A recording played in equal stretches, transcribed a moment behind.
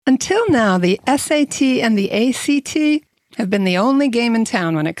Until now, the SAT and the ACT have been the only game in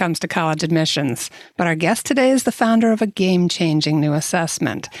town when it comes to college admissions. But our guest today is the founder of a game-changing new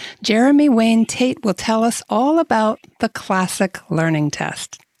assessment. Jeremy Wayne Tate will tell us all about the Classic Learning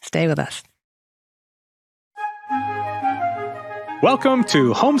Test. Stay with us. Welcome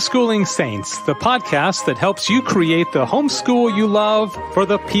to Homeschooling Saints, the podcast that helps you create the homeschool you love for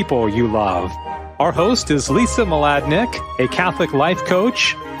the people you love. Our host is Lisa Mladinich, a Catholic life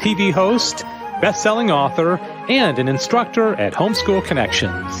coach, TV host, best-selling author, and an instructor at Homeschool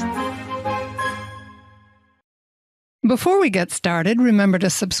Connections. Before we get started, remember to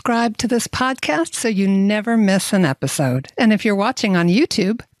subscribe to this podcast so you never miss an episode. And if you're watching on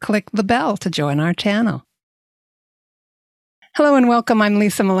YouTube, click the bell to join our channel. Hello and welcome. I'm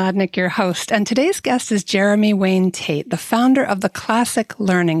Lisa Mladinich, your host, and today's guest is Jeremy Wayne Tate, the founder of the Classic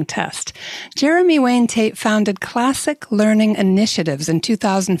Learning Test. Jeremy Wayne Tate founded Classic Learning Initiatives in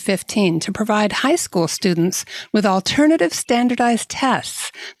 2015 to provide high school students with alternative standardized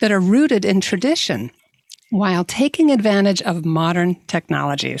tests that are rooted in tradition, while taking advantage of modern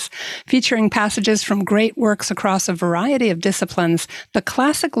technologies. Featuring passages from great works across a variety of disciplines, the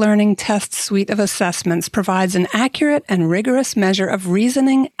Classic Learning Test suite of assessments provides an accurate and rigorous measure of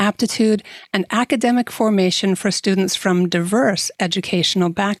reasoning, aptitude, and academic formation for students from diverse educational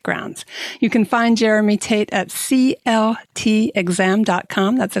backgrounds. You can find Jeremy Tate at cltexam.com.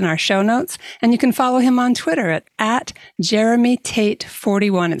 That's in our show notes. And you can follow him on Twitter at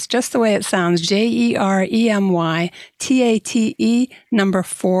JeremyTate41. It's just the way it sounds, JeremyTate 41.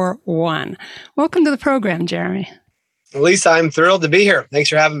 Welcome to the program, Jeremy. Lisa, I'm thrilled to be here. Thanks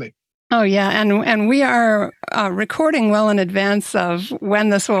for having me. Oh, yeah. And we are recording well in advance of when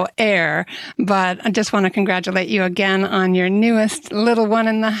this will air. But I just want to congratulate you again on your newest little one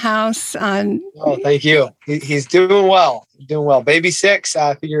in the house. Oh, thank you. He's doing well. Doing well. Baby 6.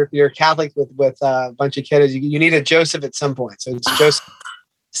 If you're Catholic with a bunch of kiddos, you need a Joseph at some point. So it's Joseph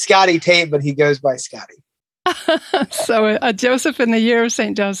Scotty Tate, but he goes by Scotty. So Joseph in the year of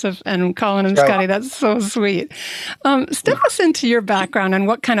St. Joseph and calling him Scotty. That's so sweet. Step us into your background and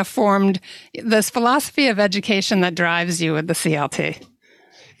what kind of formed this philosophy of education that drives you with the CLT.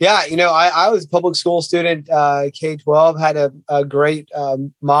 Yeah, I was a public school student, K-12, had a great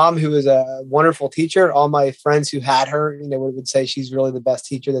mom who was a wonderful teacher. All my friends who had her, would say she's really the best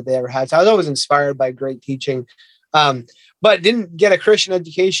teacher that they ever had. So I was always inspired by great teaching. But didn't get a Christian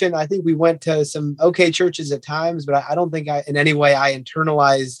education. I think we went to some okay churches at times, but I don't think in any way I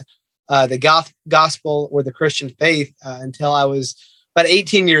internalized the gospel or the Christian faith until I was about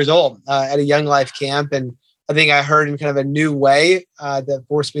 18 years old at a Young Life camp. And I think I heard in kind of a new way that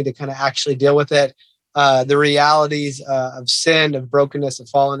forced me to kind of actually deal with it. The realities of sin, of brokenness, of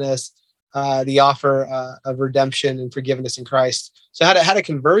fallenness, the offer of redemption and forgiveness in Christ. So I had a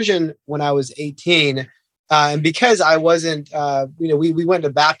conversion when I was 18. And because I wasn't, we went to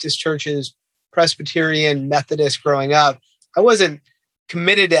Baptist churches, Presbyterian, Methodist growing up. I wasn't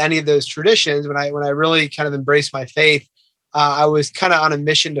committed to any of those traditions. When I really kind of embraced my faith, I was kind of on a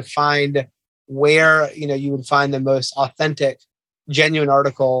mission to find where, you would find the most authentic, genuine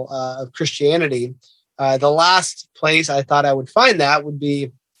article of Christianity. The last place I thought I would find that would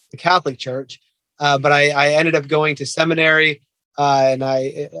be the Catholic Church. But I ended up going to seminary. And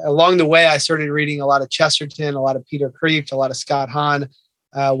along the way, I started reading a lot of Chesterton, a lot of Peter Kreeft, a lot of Scott Hahn.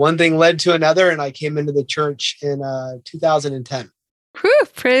 One thing led to another, and I came into the church in 2010. Whew,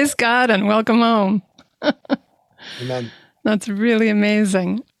 praise God and welcome home. Amen. That's really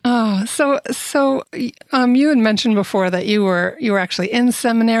amazing. Oh, so you had mentioned before that you were actually in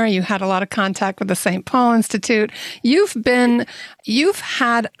seminary. You had a lot of contact with the St. Paul Institute. You've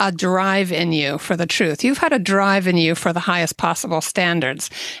had a drive in you for the truth. You've had a drive in you for the highest possible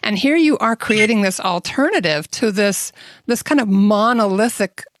standards. And here you are creating this alternative to this kind of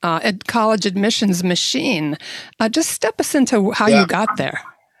monolithic college admissions machine. Just step us into how you got there.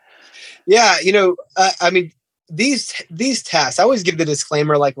 Yeah, these tests, I always give the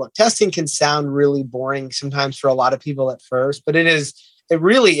disclaimer, look, testing can sound really boring sometimes for a lot of people at first, but it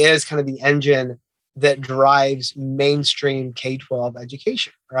really is kind of the engine that drives mainstream K-12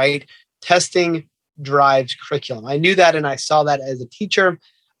 education, right? Testing drives curriculum. I knew that and I saw that as a teacher.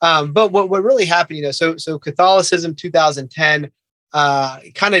 But what really happened, so Catholicism 2010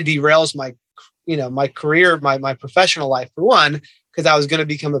 kind of derails my career, my professional life for one, because I was going to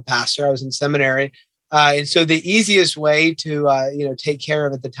become a pastor. I was in seminary. And so the easiest way to, take care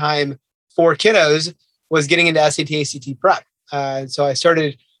of at the time 4 kiddos was getting into SAT, ACT prep. And so I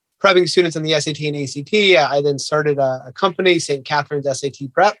started prepping students on the SAT and ACT. I then started a company, St. Catherine's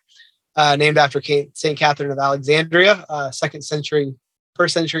SAT Prep, named after St. Catherine of Alexandria, 2nd century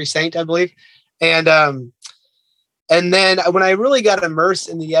first century saint, I believe. And then when I really got immersed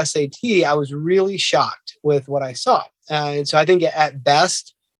in the SAT, I was really shocked with what I saw. And so I think at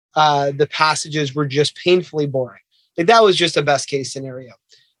best, the passages were just painfully boring. Like that was just a best case scenario,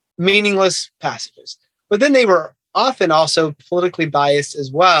 meaningless passages. But then they were often also politically biased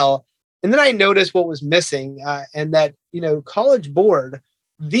as well. And then I noticed what was missing, and that, College Board,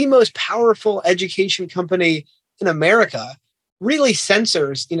 the most powerful education company in America, really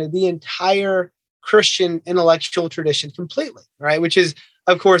censors, the entire Christian intellectual tradition completely, right? Which is,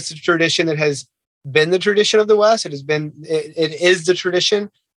 of course, the tradition that has been the tradition of the West. It is the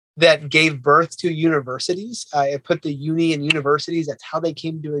tradition that gave birth to universities. It put the uni in universities. That's how they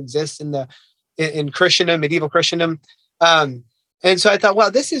came to exist in Christendom, medieval Christendom. And so I thought,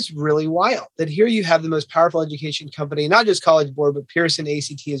 wow, this is really wild that here you have the most powerful education company, not just College Board, but Pearson,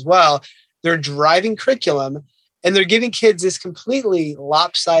 ACT as well. They're driving curriculum and they're giving kids this completely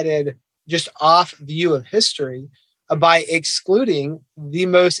lopsided, just off view of history by excluding the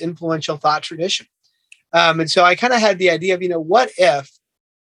most influential thought tradition. And so I kind of had the idea of, what if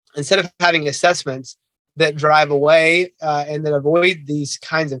instead of having assessments that drive away and that avoid these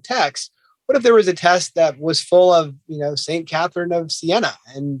kinds of texts, what if there was a test that was full of, St. Catherine of Siena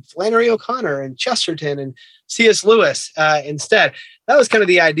and Flannery O'Connor and Chesterton and C.S. Lewis instead? That was kind of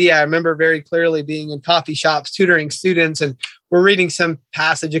the idea. I remember very clearly being in coffee shops, tutoring students, and we're reading some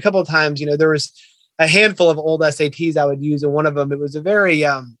passage. A couple of times, there was a handful of old SATs I would use. And one of them, it was a very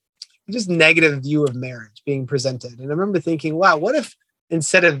just negative view of marriage being presented. And I remember thinking, wow, what if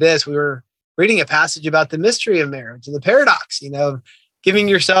instead of this, we were reading a passage about the mystery of marriage and the paradox, giving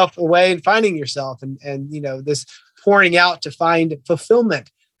yourself away and finding yourself and this pouring out to find fulfillment.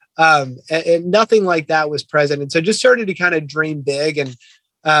 And nothing like that was present. And so just started to kind of dream big. And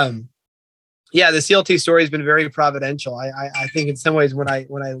the CLT story has been very providential. I think in some ways when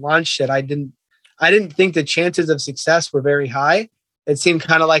I launched it, I didn't think the chances of success were very high. It seemed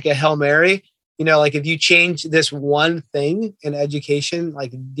kind of like a Hail Mary. Like if you change this one thing in education,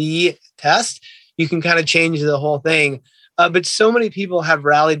 like the test, you can kind of change the whole thing. But so many people have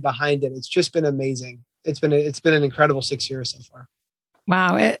rallied behind it. It's just been amazing. It's been an incredible 6 years so far.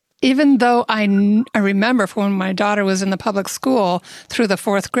 Wow. Even though I remember from when my daughter was in the public school through the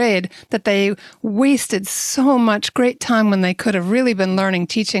 4th grade, that they wasted so much great time when they could have really been learning,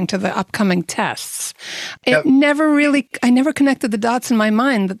 teaching to the upcoming tests. I never connected the dots in my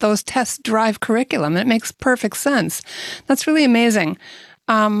mind that those tests drive curriculum. And it makes perfect sense. That's really amazing.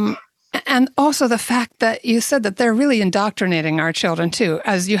 And also the fact that you said that they're really indoctrinating our children too,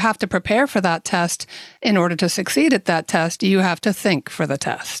 as you have to prepare for that test. In order to succeed at that test, you have to think for the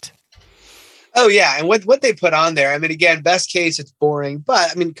test. Oh, yeah. And what they put on there, again, best case, it's boring.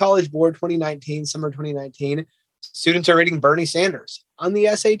 But College Board 2019, summer 2019, students are reading Bernie Sanders on the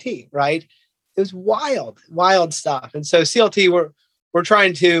SAT, right? It was wild stuff. And so CLT, we're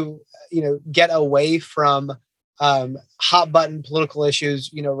trying to, get away from hot button political issues,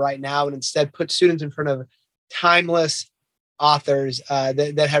 right now, and instead put students in front of timeless authors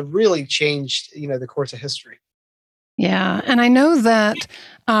that have really changed, the course of history. Yeah, and I know that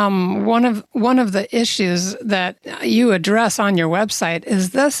one of the issues that you address on your website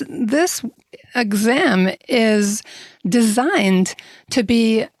is this exam is designed to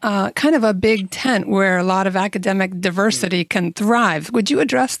be kind of a big tent where a lot of academic diversity can thrive. Would you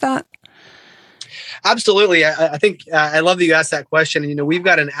address that? Absolutely. I think I love that you asked that question. We've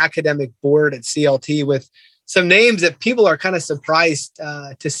got an academic board at CLT with some names that people are kind of surprised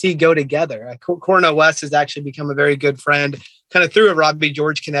to see go together. Cornel West has actually become a very good friend, kind of through a Robbie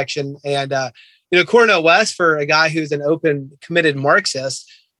George connection. And, Cornel West, for a guy who's an open, committed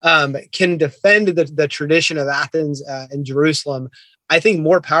Marxist, can defend the tradition of Athens and Jerusalem, I think,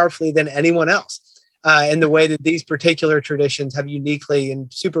 more powerfully than anyone else. In the way that these particular traditions have uniquely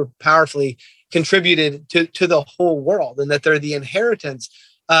and super powerfully contributed to the whole world, and that they're the inheritance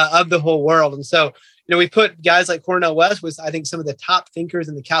of the whole world. And so, we put guys like Cornel West was, I think, some of the top thinkers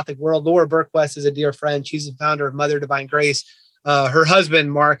in the Catholic world. Laura Burke West is a dear friend. She's the founder of Mother Divine Grace. Her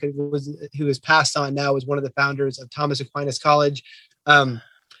husband, Mark, who has passed on now, was one of the founders of Thomas Aquinas College.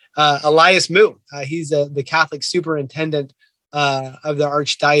 Elias Moo, he's the Catholic superintendent of the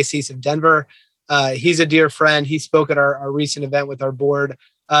Archdiocese of Denver. He's a dear friend. He spoke at our recent event with our board.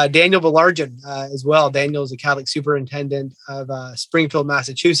 Daniel Balargian as well. Daniel is a Catholic superintendent of Springfield,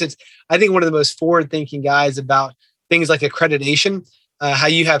 Massachusetts. I think one of the most forward-thinking guys about things like accreditation, how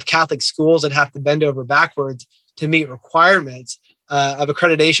you have Catholic schools that have to bend over backwards to meet requirements of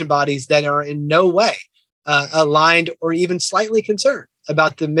accreditation bodies that are in no way aligned or even slightly concerned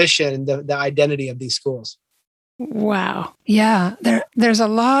about the mission and the identity of these schools. Wow. Yeah. There's a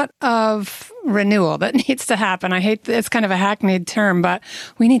lot of renewal that needs to happen. I hate it's kind of a hackneyed term, but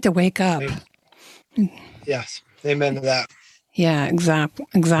we need to wake up. Yes. Amen to that. Yeah,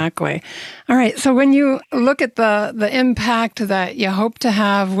 exactly. All right. So when you look at the impact that you hope to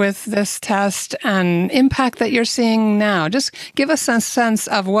have with this test and impact that you're seeing now, just give us a sense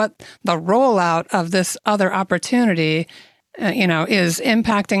of what the rollout of this other opportunity, is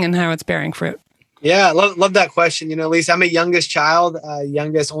impacting and how it's bearing fruit. Yeah, love that question. Lisa, I'm a youngest child,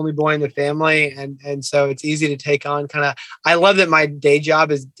 youngest only boy in the family, and so it's easy to take on. I love that my day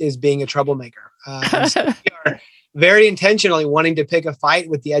job is being a troublemaker. So we are very intentionally wanting to pick a fight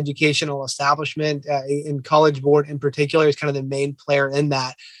with the educational establishment, in College Board in particular is kind of the main player in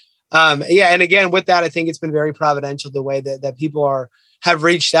that. And again, with that, I think it's been very providential the way that people have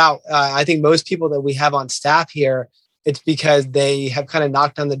reached out. I think most people that we have on staff here, it's because they have kind of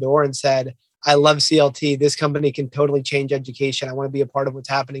knocked on the door and said, I love CLT. This company can totally change education. I want to be a part of what's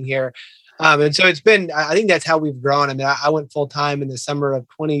happening here. And so I think that's how we've grown. I mean, I went full time in the summer of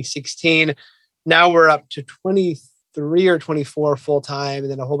 2016. Now we're up to 23 or 24 full time,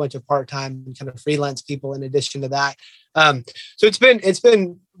 and then a whole bunch of part time and kind of freelance people in addition to that. So it's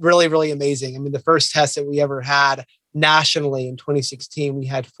been really, really amazing. I mean, the first test that we ever had nationally in 2016, we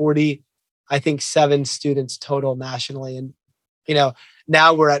had 7 students total nationally, and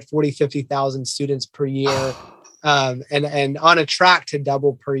now we're at 50,000 students per year, and on a track to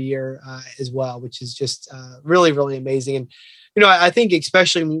double per year as well, which is just really, really amazing. And I think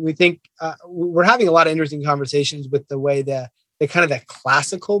especially when we think we're having a lot of interesting conversations with the way the kind of the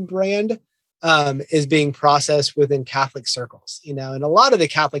classical brand is being processed within Catholic circles, and a lot of the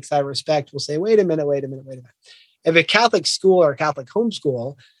Catholics I respect will say, wait a minute. If a Catholic school or a Catholic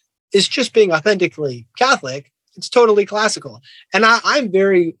homeschool is just being authentically Catholic, it's totally classical. And I'm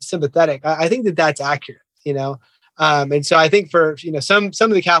very sympathetic. I think that that's accurate, and so I think for, some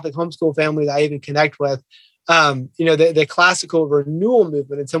of the Catholic homeschool families I even connect with, the classical renewal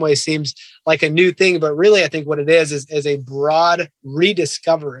movement in some ways seems like a new thing, but really I think what it is a broad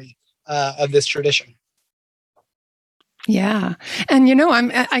rediscovery of this tradition. Yeah. And,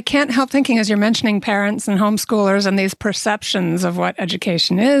 I can't help thinking as you're mentioning parents and homeschoolers and these perceptions of what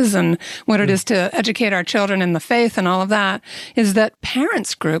education is and what it is to educate our children in the faith and all of that, is that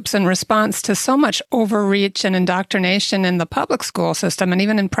parents groups, in response to so much overreach and indoctrination in the public school system and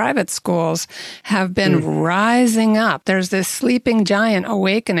even in private schools, have been rising up. There's this sleeping giant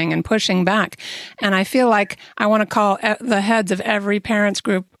awakening and pushing back. And I feel like I want to call the heads of every parents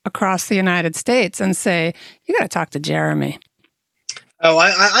group across the United States and say, you got to talk to Jeremy. Oh,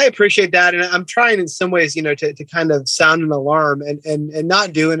 I appreciate that. And I'm trying in some ways, to kind of sound an alarm and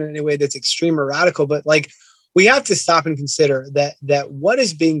not do it in any way that's extreme or radical, but like we have to stop and consider that what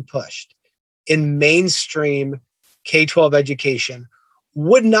is being pushed in mainstream K-12 education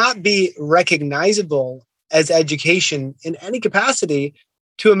would not be recognizable as education in any capacity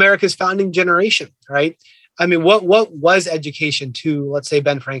to America's founding generation, right? I mean, what was education to, let's say,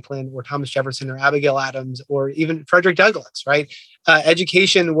 Ben Franklin or Thomas Jefferson or Abigail Adams or even Frederick Douglass, right?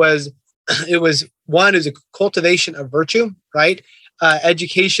 Education was a cultivation of virtue, right?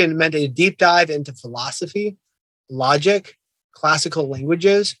 Education meant a deep dive into philosophy, logic, classical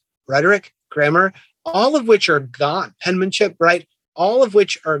languages, rhetoric, grammar, all of which are gone. Penmanship, right? All of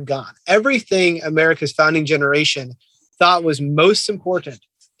which are gone. Everything America's founding generation thought was most important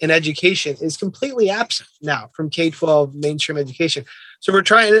in education is completely absent now from K-12 mainstream education. So we're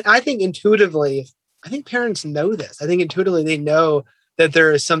trying, I think intuitively, parents know this. I think intuitively they know that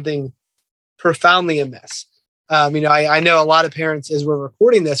there is something profoundly amiss. I know a lot of parents, as we're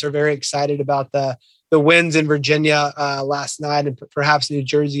recording this, are very excited about the wins in Virginia last night and perhaps New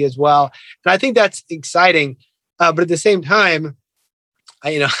Jersey as well. And I think that's exciting. But at the same time,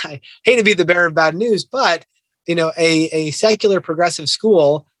 I hate to be the bearer of bad news, but a secular progressive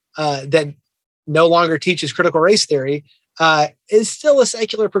school that no longer teaches critical race theory is still a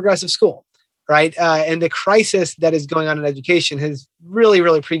secular progressive school, right? And the crisis that is going on in education has really,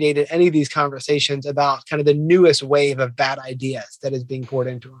 really predated any of these conversations about kind of the newest wave of bad ideas that is being poured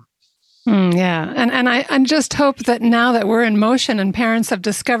into them. Yeah. And I just hope that now that we're in motion and parents have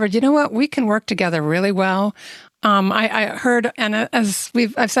discovered, we can work together really well. I heard, and as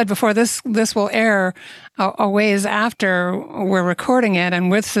I've said before, this will air a ways after we're recording it,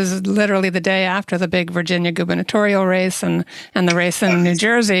 and this is literally the day after the big Virginia gubernatorial race and the race in New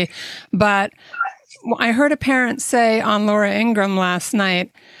Jersey. But I heard a parent say on Laura Ingraham last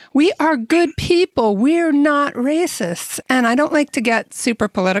night, "We are good people. We're not racists." And I don't like to get super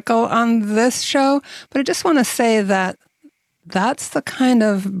political on this show, but I just want to say that That's the kind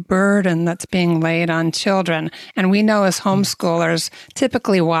of burden that's being laid on children. And we know as homeschoolers,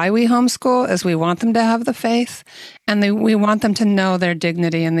 typically why we homeschool is we want them to have the faith and we want them to know their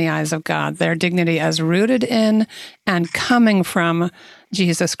dignity in the eyes of God, their dignity as rooted in and coming from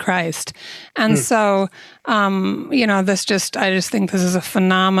Jesus Christ. And so, I just think this is a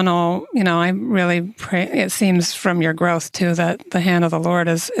phenomenal, I really pray, it seems from your growth too, that the hand of the Lord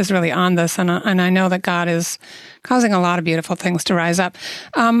is really on this. And I know that God is causing a lot of beautiful things to rise up.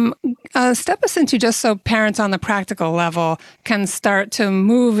 Step us into just so parents on the practical level can start to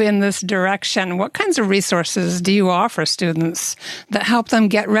move in this direction. What kinds of resources do you offer students that help them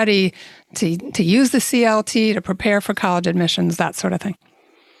get ready to use the CLT, to prepare for college admissions, that sort of thing?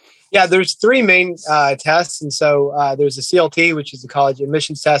 Yeah, there's three main tests. And so there's the CLT, which is the college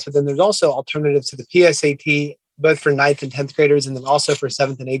admissions test, but then there's also alternatives to the PSAT, both for 9th and 10th graders, and then also for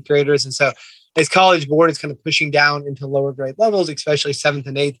 7th and 8th graders. And so as College Board is kind of pushing down into lower grade levels, especially 7th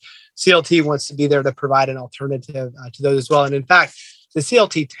and 8th, CLT wants to be there to provide an alternative to those as well. And in fact, the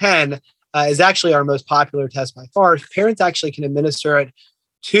CLT 10 is actually our most popular test by far. Parents actually can administer it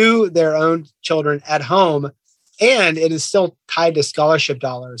to their own children at home, and it is still tied to scholarship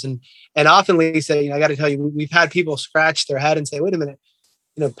dollars. And often, Lisa, I got to tell you, we've had people scratch their head and say, wait a minute,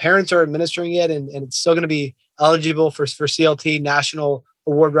 parents are administering it and it's still going to be eligible for CLT national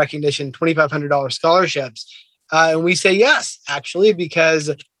award recognition, $2,500 scholarships. And we say, yes, actually,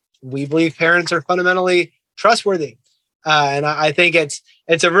 because we believe parents are fundamentally trustworthy. And I think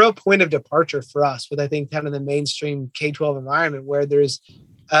it's a real point of departure for us with, I think, kind of the mainstream K-12 environment where there's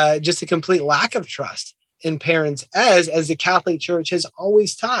just a complete lack of trust in parents as the Catholic Church has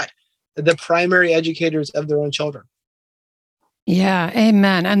always taught the primary educators of their own children. Yeah,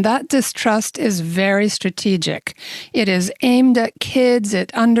 amen. And that distrust is very strategic. It is aimed at kids.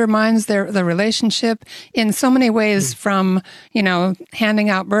 It undermines the relationship in so many ways, from, handing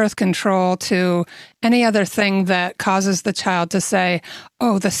out birth control to any other thing that causes the child to say,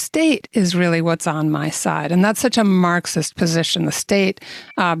 oh, the state is really what's on my side. And that's such a Marxist position. The state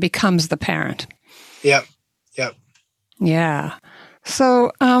becomes the parent. Yep. Yeah.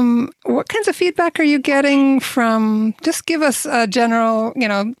 So what kinds of feedback are you getting from, just give us a general,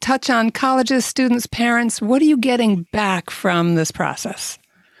 touch on colleges, students, parents. What are you getting back from this process?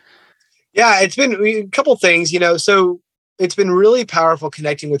 Yeah, it's been a couple things, so it's been really powerful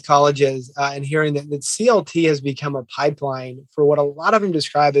connecting with colleges and hearing that CLT has become a pipeline for what a lot of them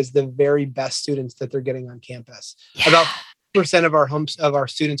describe as the very best students that they're getting on campus. Yeah. About 50% of our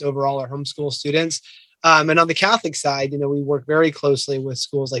students overall are homeschool students. And on the Catholic side, we work very closely with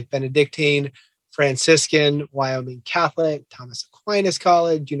schools like Benedictine, Franciscan, Wyoming Catholic, Thomas Aquinas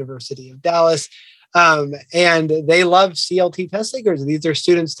College, University of Dallas. And they love CLT test takers. These are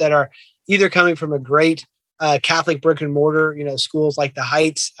students that are either coming from a great Catholic brick and mortar, schools like the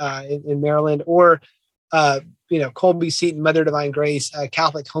Heights in Maryland, or, Colby Seton, Mother Divine Grace,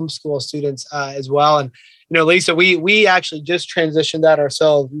 Catholic homeschool students as well. And, Lisa, we actually just transitioned that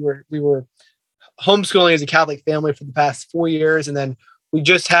ourselves. We were homeschooling as a Catholic family for the past 4 years. And then we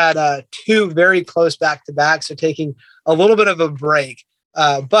just had 2 very close back-to-back, so taking a little bit of a break.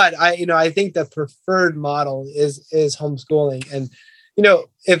 But I think the preferred model is homeschooling. And,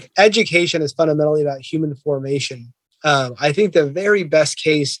 if education is fundamentally about human formation, I think the very best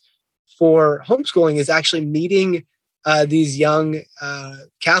case for homeschooling is actually meeting these young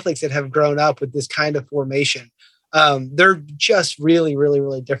Catholics that have grown up with this kind of formation. They're just really, really,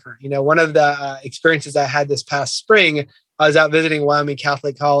 really different. One of the experiences I had this past spring, I was out visiting Wyoming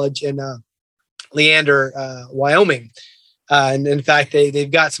Catholic College in Leander, Wyoming. And in fact,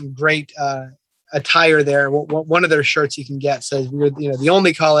 they've got some great attire there. One of their shirts you can get says, we're the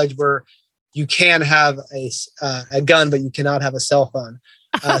only college where you can have a gun, but you cannot have a cell phone.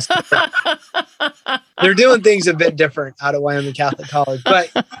 So they're doing things a bit different out at Wyoming Catholic College, but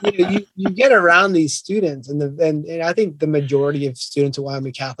you get around these students, and I think the majority of students at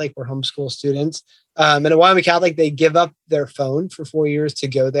Wyoming Catholic were homeschool students. And at Wyoming Catholic, they give up their phone for 4 years to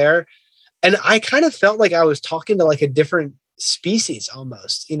go there, and I kind of felt like I was talking to like a different species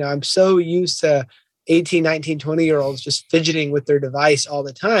almost. I'm so used to 18, 19, 20-year-olds just fidgeting with their device all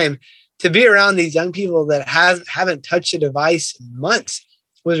the time. To be around these young people that haven't touched a device in months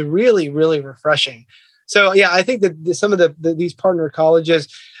was really, really refreshing. So yeah, I think that some of these partner colleges,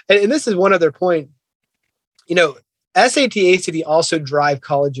 and this is one other point, SAT, ACT also drive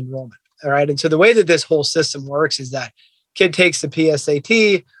college enrollment. All right. And so the way that this whole system works is that kid takes the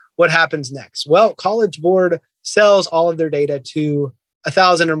PSAT. What happens next? Well, College Board sells all of their data to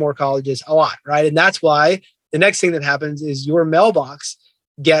 1,000 or more colleges a lot. Right. And that's why the next thing that happens is your mailbox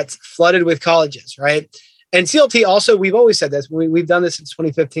gets flooded with colleges. Right. And CLT also, we've always said this, we've done this since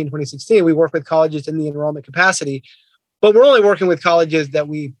 2015, 2016. We work with colleges in the enrollment capacity, but we're only working with colleges that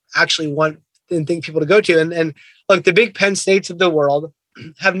we actually want and think people to go to. And look, the big Penn States of the world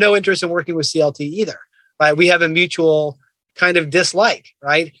have no interest in working with CLT either, right? We have a mutual kind of dislike,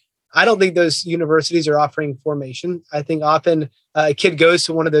 right? I don't think those universities are offering formation. I think often a kid goes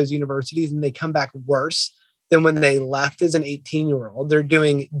to one of those universities and they come back worse than when they left as an 18-year-old. They're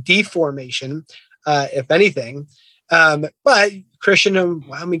doing deformation, if anything. But Christian,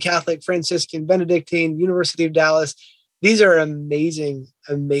 Wyoming Catholic, Franciscan, Benedictine, University of Dallas, these are amazing,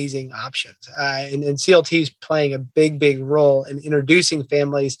 amazing options. And CLT is playing a big, big role in introducing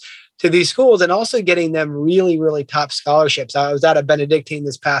families to these schools and also getting them really, really top scholarships. I was at a Benedictine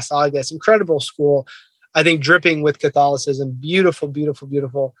this past August, incredible school, I think dripping with Catholicism, beautiful, beautiful,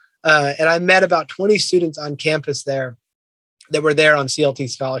 beautiful. And I met about 20 students on campus there that were there on CLT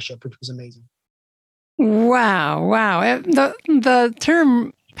scholarship, which was amazing. Wow. The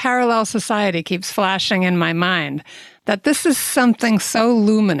term parallel society keeps flashing in my mind, that this is something so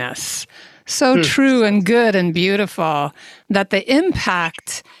luminous, so true and good and beautiful, that the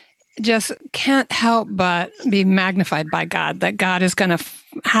impact just can't help but be magnified by God, that God is going to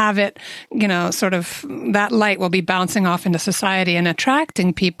have it, sort of that light will be bouncing off into society and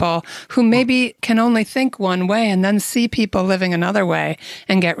attracting people who maybe can only think one way and then see people living another way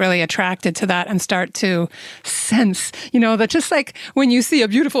and get really attracted to that and start to sense, that just like when you see a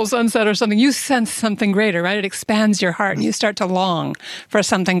beautiful sunset or something, you sense something greater, right? It expands your heart and you start to long for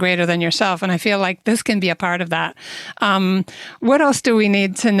something greater than yourself. And I feel like this can be a part of that. What else do we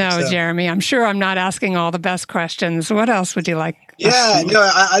need to know, Jeremy? I'm sure I'm not asking all the best questions. What else would you like? Yeah,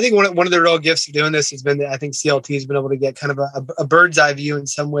 I think one of the real gifts of doing this has been that I think CLT has been able to get kind of a bird's eye view in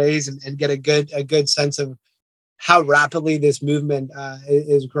some ways and get a good sense of how rapidly this movement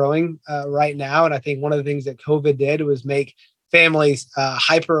is growing right now. And I think one of the things that COVID did was make families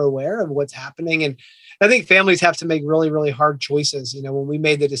hyper aware of what's happening. And I think families have to make really, really hard choices. When we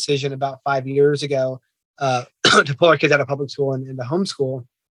made the decision about 5 years ago to pull our kids out of public school and into homeschool,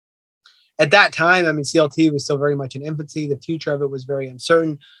 at that time, CLT was still very much in infancy. The future of it was very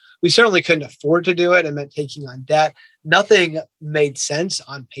uncertain. We certainly couldn't afford to do it. It meant taking on debt. Nothing made sense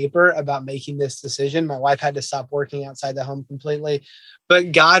on paper about making this decision. My wife had to stop working outside the home completely.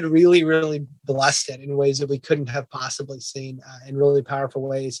 But God really, really blessed it in ways that we couldn't have possibly seen in really powerful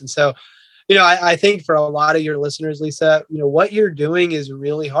ways. And so, I think for a lot of your listeners, Lisa, what you're doing is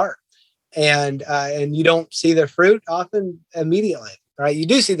really hard. And you don't see the fruit often immediately. Right, you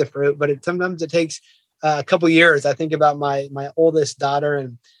do see the fruit, but sometimes it takes a couple years. I think about my oldest daughter,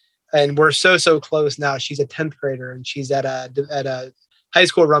 and we're so close now. She's a 10th grader, and she's at a high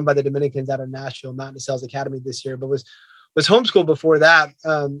school run by the Dominicans out of Nashville, Mountain of Sales Academy this year, but was homeschooled before that.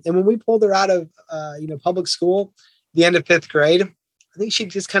 And when we pulled her out of public school, the end of 5th grade, I think she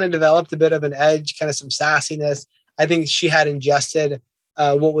just kind of developed a bit of an edge, kind of some sassiness. I think she had ingested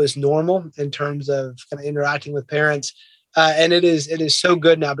what was normal in terms of kind of interacting with parents. And it is so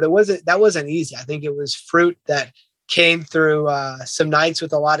good now, but that wasn't easy. I think it was fruit that came through some nights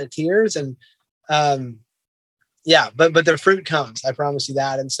with a lot of tears, and but the fruit comes. I promise you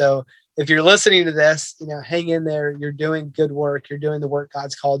that. And so, if you're listening to this, hang in there. You're doing good work. You're doing the work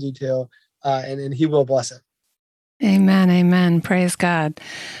God's called you to, and He will bless it. Amen. Praise God.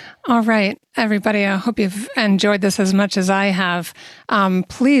 All right, everybody, I hope you've enjoyed this as much as I have.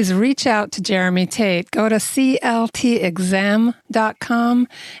 Please reach out to Jeremy Tate. Go to cltexam.com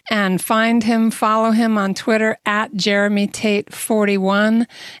and find him, follow him on Twitter at JeremyTate41.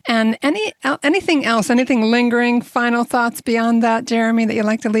 And anything else, anything lingering, final thoughts beyond that, Jeremy, that you'd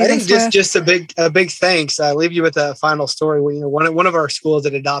like to leave us with? I think just a big thanks. I leave you with a final story. One of our schools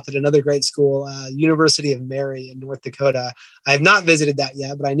that adopted another great school, University of Mary in North Dakota. I have not visited that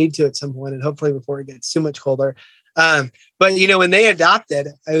yet, but I need to at some point, and hopefully before it gets too much colder. But when they adopted,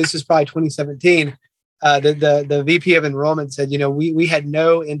 this was probably 2017. The VP of enrollment said, we had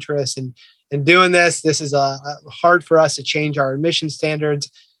no interest in doing this. This is hard for us to change our admission standards.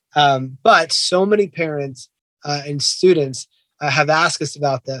 But so many parents and students have asked us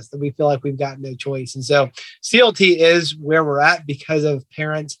about this that we feel like we've got no choice. And so CLT is where we're at because of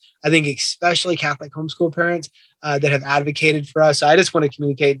parents, I think especially Catholic homeschool parents that have advocated for us. So I just want to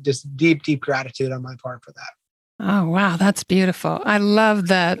communicate just deep, deep gratitude on my part for that. Oh, wow. That's beautiful. I love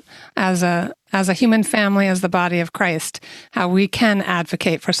that as a human family, as the body of Christ, how we can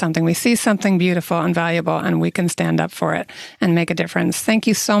advocate for something. We see something beautiful and valuable, and we can stand up for it and make a difference. Thank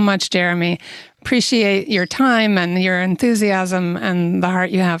you so much, Jeremy. Appreciate your time and your enthusiasm and the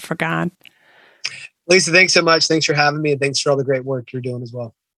heart you have for God. Lisa, thanks so much. Thanks for having me, and thanks for all the great work you're doing as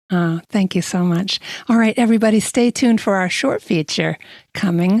well. Oh, thank you so much. All right, everybody, stay tuned for our short feature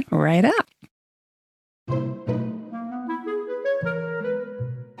coming right up.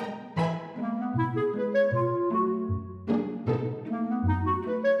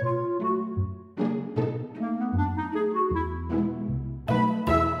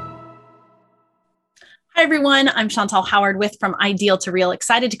 Hi, everyone. I'm Chantal Howard with From Ideal to Real.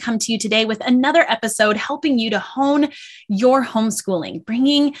 Excited to come to you today with another episode helping you to hone your homeschooling,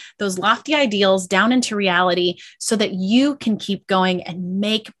 bringing those lofty ideals down into reality so that you can keep going and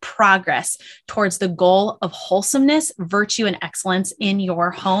make progress towards the goal of wholesomeness, virtue, and excellence in your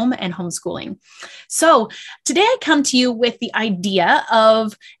home and homeschooling. So today I come to you with the idea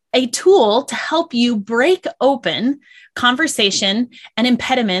of a tool to help you break open conversation and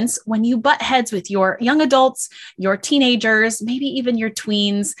impediments when you butt heads with your young adults, your teenagers, maybe even your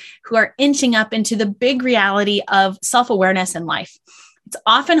tweens who are inching up into the big reality of self-awareness in life. It's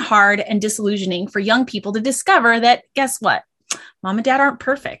often hard and disillusioning for young people to discover that, guess what? Mom and dad aren't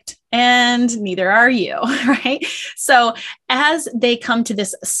perfect, and neither are you, right? So as they come to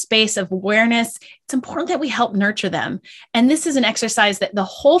this space of awareness, it's important that we help nurture them. And this is an exercise that the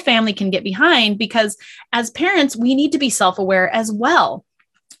whole family can get behind because as parents, we need to be self-aware as well.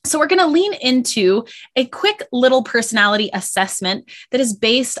 So we're going to lean into a quick little personality assessment that is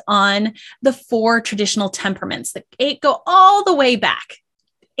based on the 4 traditional temperaments that go all the way back.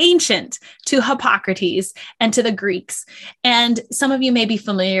 Ancient to Hippocrates and to the Greeks. And some of you may be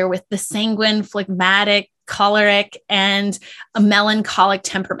familiar with the sanguine, phlegmatic, choleric, and melancholic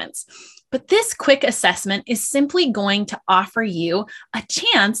temperaments. But this quick assessment is simply going to offer you a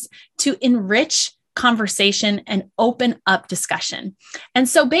chance to enrich conversation and open up discussion. And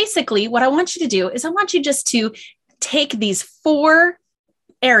so basically what I want you to do is I want you just to take these 4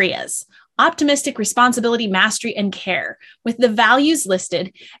 areas: optimistic, responsibility, mastery, and care, with the values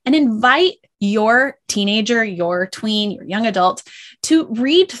listed, and invite your teenager, your tween, your young adult to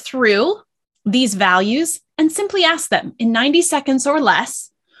read through these values and simply ask them in 90 seconds or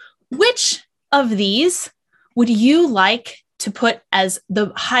less, which of these would you like to put as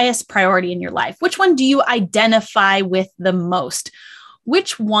the highest priority in your life? Which one do you identify with the most?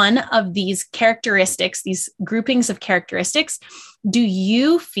 Which one of these characteristics, these groupings of characteristics, do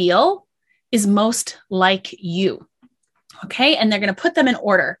you feel is most like you? Okay. And they're going to put them in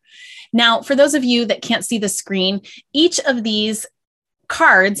order. Now, for those of you that can't see the screen, each of these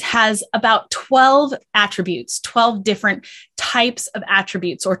cards has about 12 attributes, 12 different types of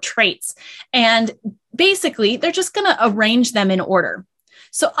attributes or traits. And basically, they're just going to arrange them in order.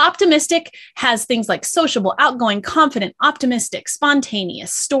 So optimistic has things like sociable, outgoing, confident, optimistic,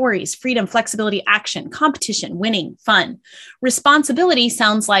 spontaneous, stories, freedom, flexibility, action, competition, winning, fun. Responsibility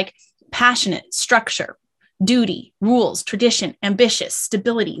sounds like passionate, structure, duty, rules, tradition, ambitious,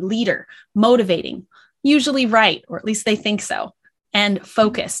 stability, leader, motivating, usually right, or at least they think so, and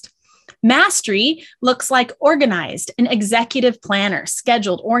focused. Mastery looks like organized, an executive planner,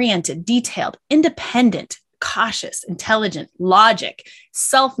 scheduled, oriented, detailed, independent, cautious, intelligent, logic,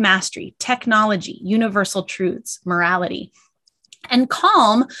 self-mastery, technology, universal truths, morality. And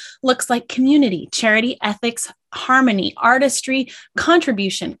calm looks like community, charity, ethics, harmony, artistry,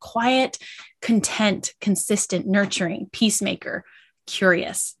 contribution, quiet, content, consistent, nurturing, peacemaker,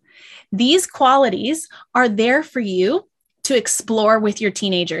 curious. These qualities are there for you to explore with your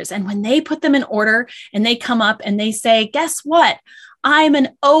teenagers. And when they put them in order and they come up and they say, guess what? I'm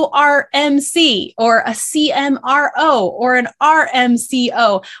an ORMC or a CMRO or an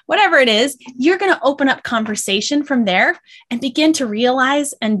RMCO, whatever it is, you're going to open up conversation from there and begin to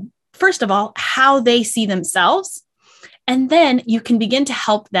realize, and first of all, how they see themselves. And then you can begin to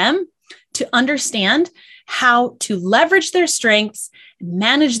help them to understand how to leverage their strengths,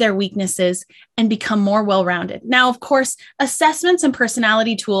 manage their weaknesses, and become more well-rounded. Now, of course, assessments and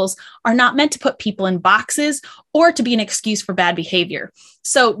personality tools are not meant to put people in boxes or to be an excuse for bad behavior.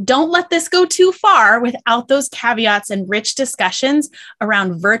 So don't let this go too far without those caveats and rich discussions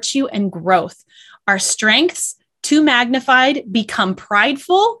around virtue and growth. Our strengths, too magnified, become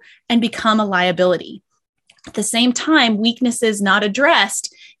prideful and become a liability. At the same time, weaknesses not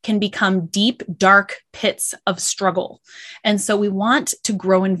addressed can become deep, dark pits of struggle. And so we want to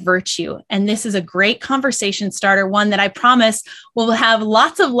grow in virtue. And this is a great conversation starter, one that I promise will have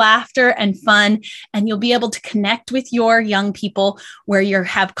lots of laughter and fun, and you'll be able to connect with your young people where you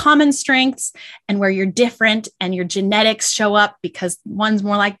have common strengths and where you're different and your genetics show up because one's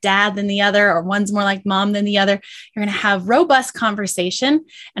more like dad than the other, or one's more like mom than the other. You're going to have robust conversation.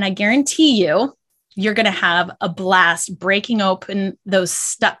 And I guarantee you, You're going to have a blast breaking open those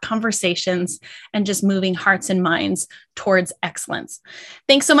stuck conversations and just moving hearts and minds towards excellence.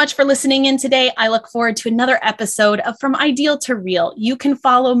 Thanks so much for listening in today. I look forward to another episode of From Ideal to Real. You can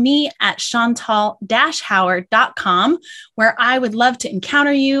follow me at chantal-howard.com, where I would love to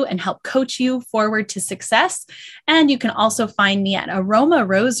encounter you and help coach you forward to success. And you can also find me at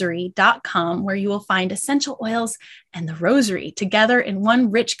aromarosary.com, where you will find essential oils and the rosary together in one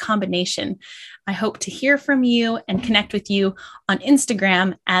rich combination. I hope to hear from you and connect with you on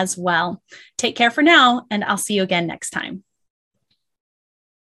Instagram as well. Take care for now, and I'll see you again next time.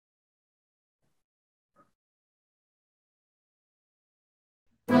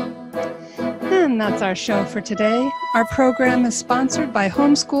 And that's our show for today. Our program is sponsored by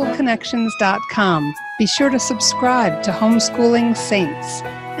homeschoolconnections.com. Be sure to subscribe to Homeschooling Saints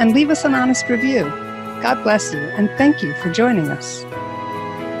and leave us an honest review. God bless you, and thank you for joining us.